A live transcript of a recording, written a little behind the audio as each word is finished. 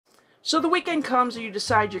So the weekend comes and you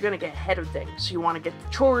decide you're going to get ahead of things. You want to get the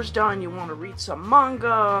chores done, you want to read some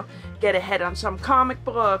manga, get ahead on some comic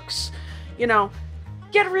books, you know,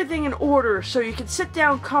 get everything in order so you can sit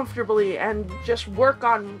down comfortably and just work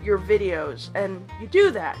on your videos. And you do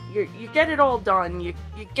that. You get it all done. You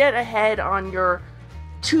get ahead on your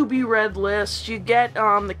to-be-read list, you get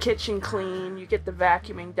the kitchen clean, you get the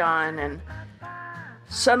vacuuming done, and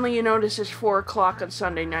suddenly you notice it's 4 o'clock on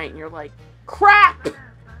Sunday night and you're like, crap!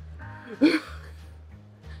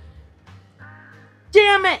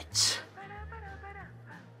 Damn it!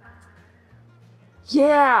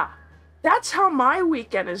 Yeah, that's how my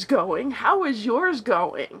weekend is going. How is yours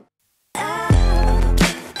going?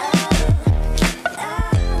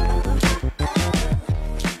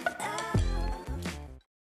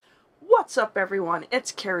 What's up, everyone?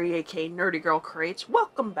 It's Carrie, aka Nerdygirlcreates.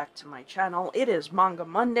 Welcome back to my channel. It is Manga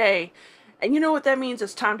Monday, and you know what that means?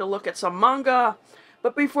 It's time to look at some manga.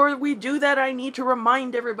 But before we do that, I need to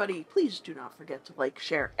remind everybody, please do not forget to like,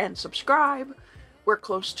 share, and subscribe. We're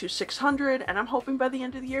close to 600, and I'm hoping by the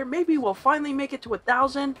end of the year, maybe we'll finally make it to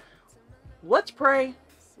 1,000. Let's pray.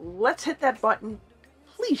 Let's hit that button.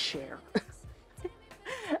 Please share.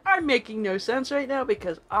 I'm making no sense right now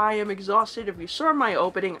because I am exhausted. If you saw my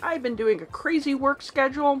opening, I've been doing a crazy work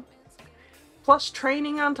schedule, plus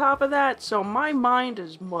training on top of that, so my mind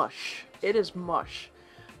is mush. It is mush.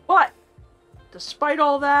 But despite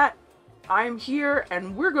all that, I'm here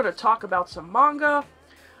and we're going to talk about some manga.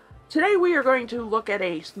 Today we are going to look at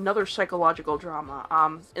another psychological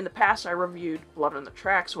drama. In the past I reviewed Blood on the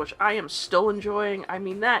Tracks, which I am still enjoying. I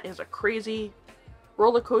mean, that is a crazy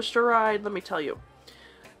roller coaster ride, let me tell you.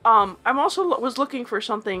 I'm also was looking for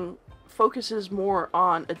something focuses more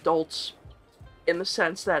on adults, in the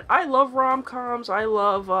sense that I love rom-coms, I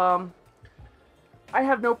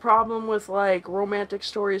have no problem with, like, romantic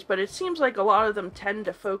stories, but it seems like a lot of them tend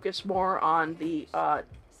to focus more on the,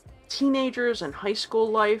 teenagers and high school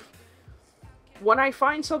life. When I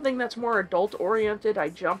find something that's more adult-oriented, I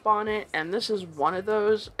jump on it, and this is one of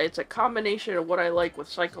those. It's a combination of what I like with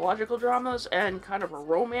psychological dramas and kind of a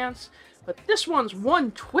romance, but this one's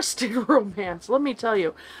one twisted romance, let me tell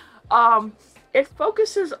you. It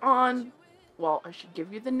focuses on... Well, I should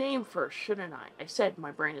give you the name first, shouldn't I? I said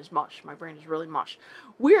my brain is mush. My brain is really mush.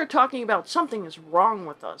 We are talking about Something Is Wrong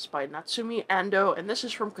With Us by Natsumi Ando, and this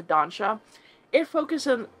is from Kodansha. It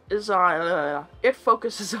focuses on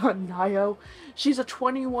Nayo. She's a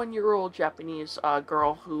 21-year-old Japanese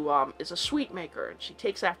girl who is a sweet maker, and she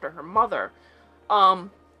takes after her mother.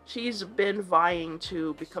 She's been vying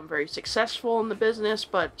to become very successful in the business,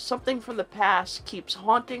 but something from the past keeps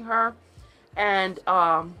haunting her, and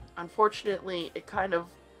unfortunately, it kind of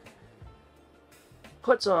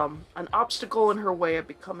puts an obstacle in her way of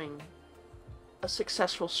becoming a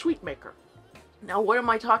successful sweet maker. Now, what am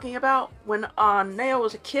I talking about? When Nayo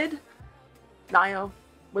was a kid,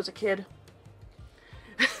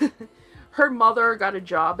 her mother got a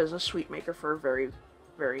job as a sweet maker for a very,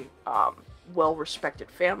 very well-respected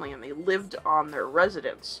family, and they lived on their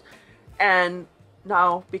residence, and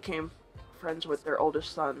now became friends with their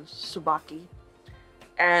oldest son, Tsubaki.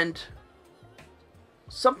 And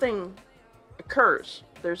something occurs.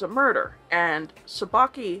 There's a murder, and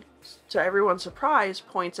Tsubaki, to everyone's surprise,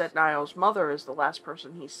 points at Nayo's mother as the last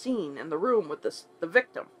person he's seen in the room with the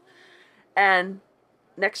victim. And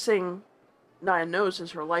next thing Nayo knows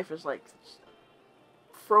is her life is like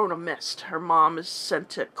thrown a mist. Her mom is sent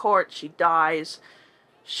to court. She dies.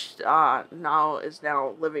 Nayo is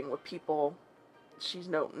now living with people she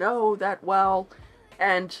don't know that well,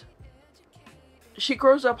 and she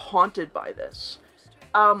grows up haunted by this.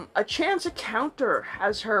 A chance encounter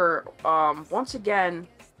has her, once again,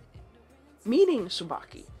 meeting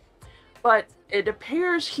Tsubaki. But it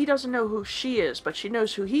appears he doesn't know who she is, but she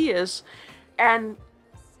knows who he is, and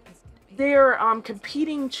they're,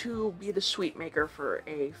 competing to be the sweet maker for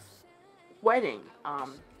a wedding.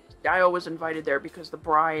 Nayo was invited there because the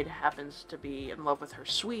bride happens to be in love with her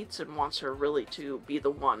sweets and wants her really to be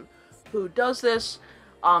the one who does this.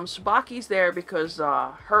 Tsubaki's there because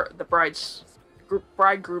the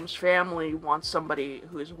bridegroom's family wants somebody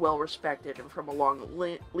who is well respected and from a long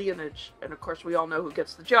lineage, and of course we all know who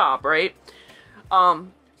gets the job, right?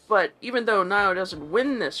 But even though Nayo doesn't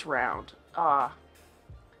win this round,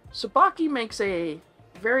 Tsubaki makes a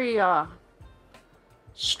very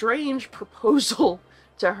strange proposal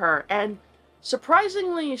to her, and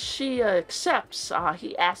surprisingly she accepts.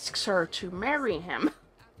 He asks her to marry him.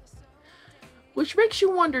 Which makes you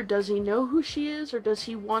wonder, does he know who she is, or does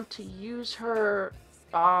he want to use her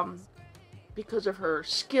because of her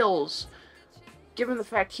skills, given the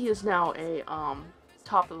fact he is now a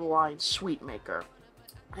top-of-the-line sweet maker?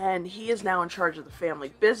 and he is now in charge of the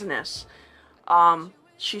family business.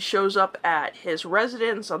 She shows up at his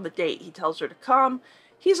residence on the date he tells her to come.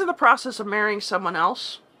 He's in the process of marrying someone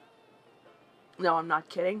else. No, I'm not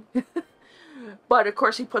kidding. But of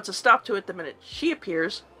course he puts a stop to it the minute she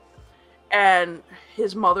appears. And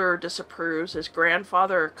his mother disapproves. His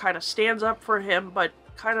grandfather kind of stands up for him, but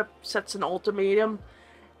kind of sets an ultimatum.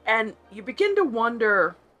 And you begin to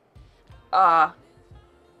wonder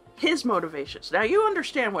his motivations. Now you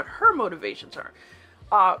understand what her motivations are.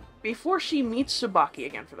 Before she meets Tsubaki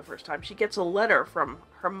again for the first time, she gets a letter from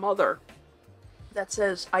her mother that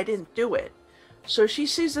says, "I didn't do it." So she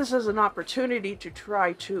sees this as an opportunity to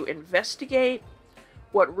try to investigate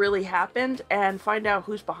what really happened and find out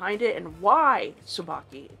who's behind it and why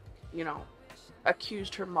Tsubaki, you know,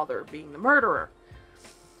 accused her mother of being the murderer.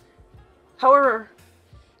 However,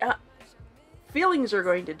 feelings are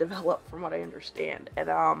going to develop from what I understand, and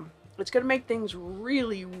it's going to make things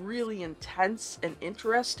really, really intense and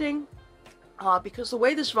interesting, because the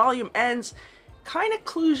way this volume ends kind of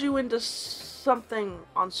clues you into something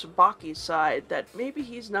on Tsubaki's side, that maybe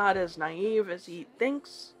he's not as naive as you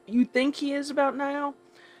think he is about Nayo.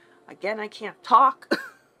 Again, I can't talk.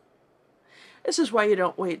 This is why you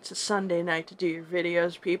don't wait to Sunday night to do your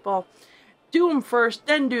videos, people. Do them first,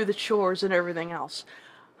 then do the chores and everything else.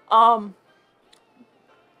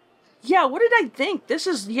 Yeah, what did I think? This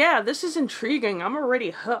is intriguing. I'm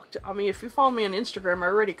already hooked. I mean, if you follow me on Instagram, I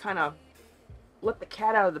already kind of let the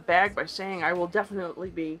cat out of the bag by saying I will definitely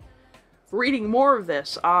be reading more of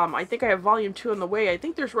this. I think I have volume 2 on the way. I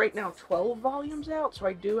think there's right now 12 volumes out, so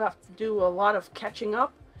I do have to do a lot of catching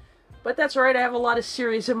up. But that's alright, I have a lot of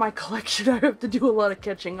series in my collection I have to do a lot of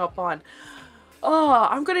catching up on.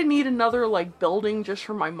 I'm gonna need another, like, building just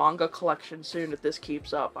for my manga collection soon if this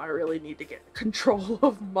keeps up. I really need to get control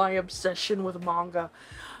of my obsession with manga.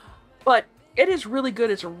 But it is really good.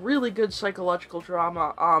 It's a really good psychological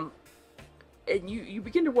drama. And you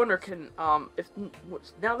begin to wonder, if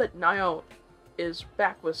now that Nayo is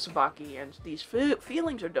back with Tsubaki and these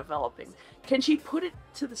feelings are developing, can she put it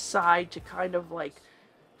to the side to kind of, like,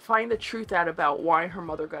 find the truth out about why her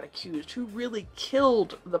mother got accused, who really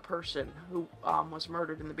killed the person who was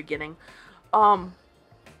murdered in the beginning.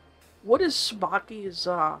 What is Tsubaki's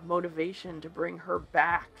motivation to bring her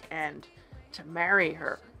back and to marry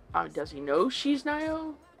her? Does he know she's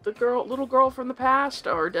Nayo, the little girl from the past,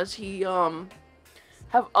 or does he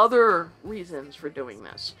have other reasons for doing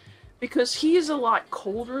this? Because he's a lot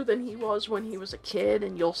colder than he was when he was a kid,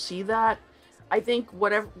 and you'll see that. I think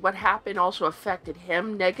what happened also affected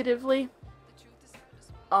him negatively.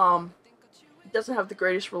 He doesn't have the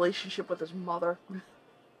greatest relationship with his mother.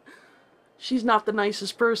 She's not the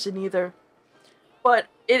nicest person either. But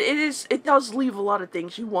it does leave a lot of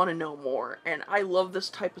things you want to know more, and I love this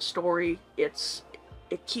type of story. It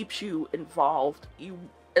keeps you involved.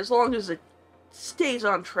 As long as it stays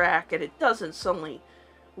on track and it doesn't suddenly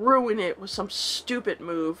ruin it with some stupid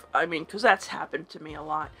move. I mean, because that's happened to me a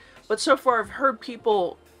lot. But so far, I've heard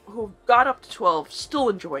people who got up to 12 still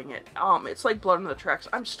enjoying it. It's like Blood on the Tracks.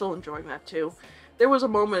 I'm still enjoying that too. There was a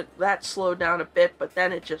moment that slowed down a bit, but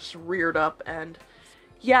then it just reared up, and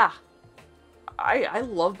yeah, I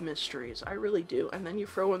love mysteries. I really do. And then you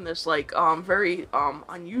throw in this, like, very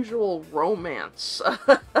unusual romance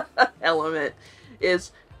element.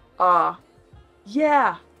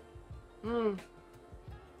 Yeah.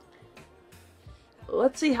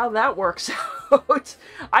 Let's see how that works out.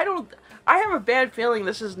 I have a bad feeling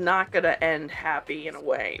this is not going to end happy in a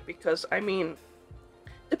way, because, I mean,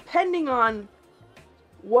 depending on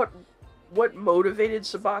what motivated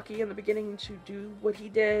Tsubaki in the beginning to do what he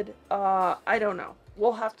did, I don't know.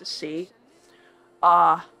 We'll have to see.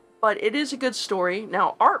 But it is a good story.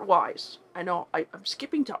 Now, art-wise, I know I'm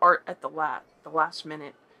skipping to art at the last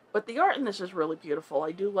minute, but the art in this is really beautiful.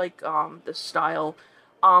 I do like the style.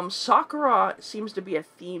 Sakura seems to be a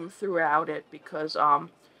theme throughout it, because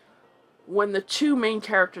when the two main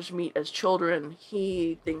characters meet as children,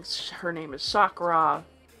 he thinks her name is Sakura,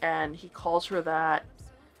 and he calls her that,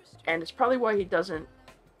 and it's probably why he doesn't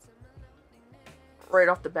right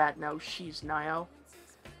off the bat know she's Nayo.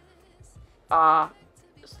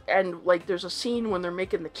 And, like, there's a scene when they're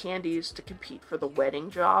making the candies to compete for the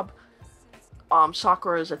wedding job.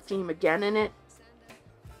 Sakura is a theme again in it.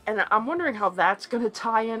 And I'm wondering how that's going to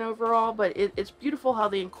tie in overall, but it's beautiful how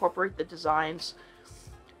they incorporate the designs.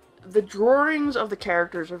 The drawings of the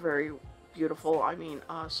characters are very beautiful. I mean,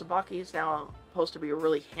 Tsubaki is now supposed to be a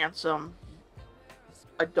really handsome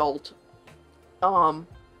adult. And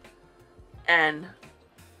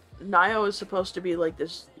Nayo is supposed to be like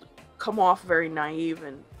this, come off very naive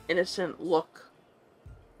and innocent look,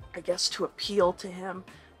 I guess, to appeal to him.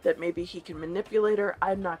 that maybe he can manipulate her.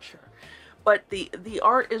 I'm not sure. But the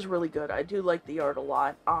art is really good. I do like the art a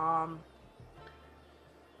lot.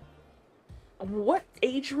 What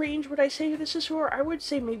age range would I say this is for? I would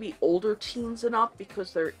say maybe older teens and up,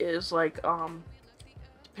 because there is like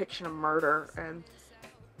depiction of murder, and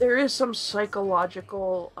there is some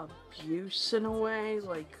psychological abuse in a way.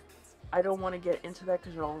 Like, I don't want to get into that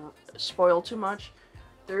because it'll spoil too much.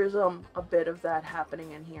 There is a bit of that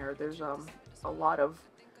happening in here. There's a lot of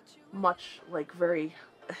like very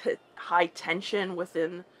high tension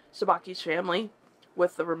within Tsubaki's family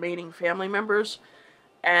with the remaining family members,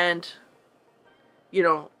 and you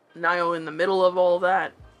know, Nayo in the middle of all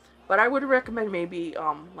that. But I would recommend maybe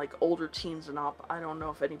like older teens and up. I don't know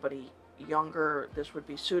if anybody younger this would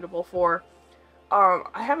be suitable for. I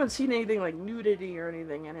haven't seen anything like nudity or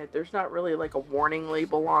anything in it. There's not really like a warning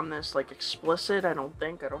label on this, like explicit, I don't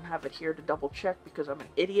think. I don't have it here to double check because I'm an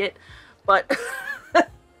idiot. But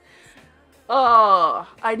oh,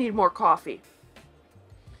 I need more coffee.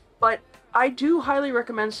 But I do highly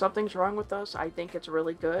recommend Something's Wrong With Us. I think it's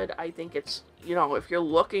really good. I think it's, you know, if you're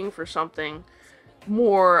looking for something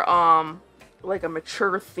more like a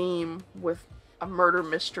mature theme with a murder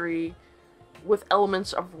mystery with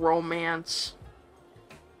elements of romance,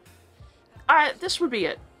 this would be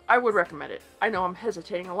it. I would recommend it. I know I'm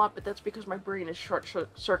hesitating a lot, but that's because my brain is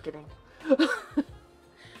short-circuiting.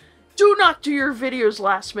 Do not do your videos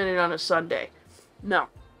last minute on a Sunday. No.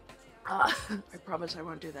 I promise I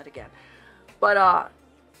won't do that again. But,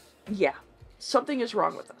 yeah. Something is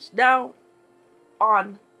wrong with us. Now,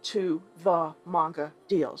 on to the manga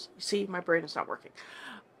deals. You see, my brain is not working.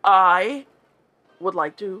 I would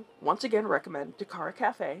like to, once again, recommend Takara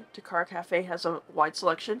Cafe. Takara Cafe has a wide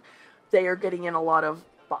selection. They are getting in a lot of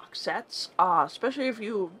box sets, especially if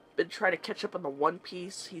you've been trying to catch up on the One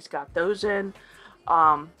Piece. He's got those in.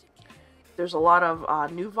 There's a lot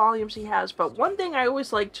of new volumes he has, but one thing I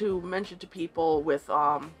always like to mention to people with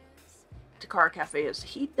Takara Cafe is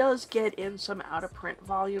he does get in some out-of-print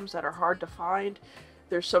volumes that are hard to find.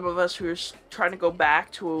 There's some of us who are trying to go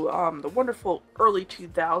back to the wonderful early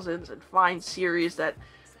 2000s and find series that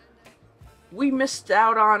we missed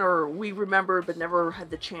out on or we remembered but never had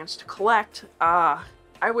the chance to collect. I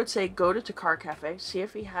would say go to Takara Cafe, see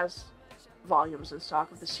if he has volumes in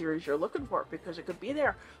stock of the series you're looking for, because it could be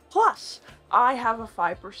there. Plus, I have a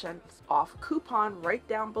 5% off coupon right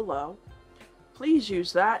down below. Please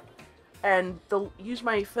use that, and use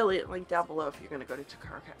my affiliate link down below if you're going to go to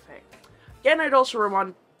Takara Cafe. Again, I'd also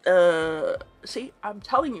remind, see, I'm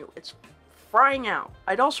telling you, it's frying out.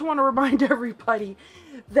 I'd also want to remind everybody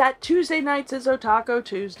that Tuesday nights is Otaku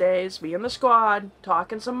Tuesdays, me and the squad,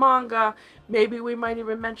 talking some manga. Maybe we might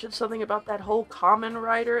even mention something about that whole Kamen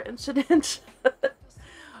Rider incident.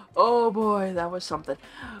 Oh boy, that was something.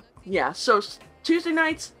 Yeah, so Tuesday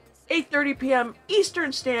nights, 8:30 p.m.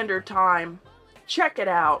 Eastern Standard Time. Check it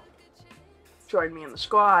out. Join me in the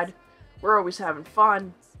squad. We're always having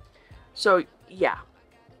fun. So, yeah.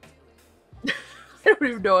 I don't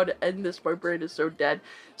even know how to end this. My brain is so dead.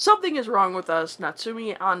 Something is wrong with us.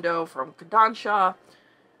 Natsumi Ando from Kodansha.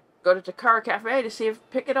 Go to Takara Cafe to see if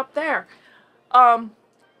pick it up there.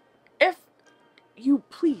 If you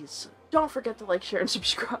please don't forget to like, share, and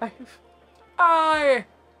subscribe.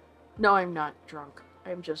 No, I'm not drunk.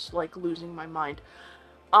 I'm just like losing my mind.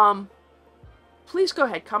 Please go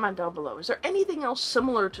ahead, comment down below. Is there anything else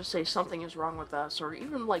similar to say Something Is Wrong With Us, or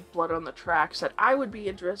even like Blood on the Tracks, that I would be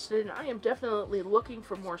interested in? I am definitely looking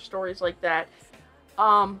for more stories like that.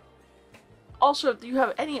 Also, if you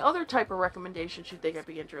have any other type of recommendations you think I'd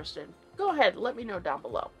be interested in, go ahead, let me know down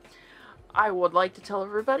below. I would like to tell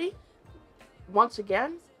everybody, once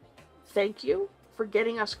again, thank you for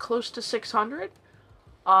getting us close to 600.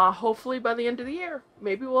 Hopefully by the end of the year,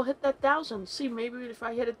 maybe we'll hit that 1,000. See, maybe if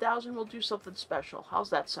I hit 1,000, we'll do something special.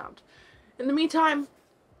 How's that sound? In the meantime,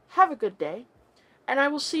 have a good day, and I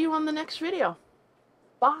will see you on the next video.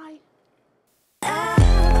 Bye.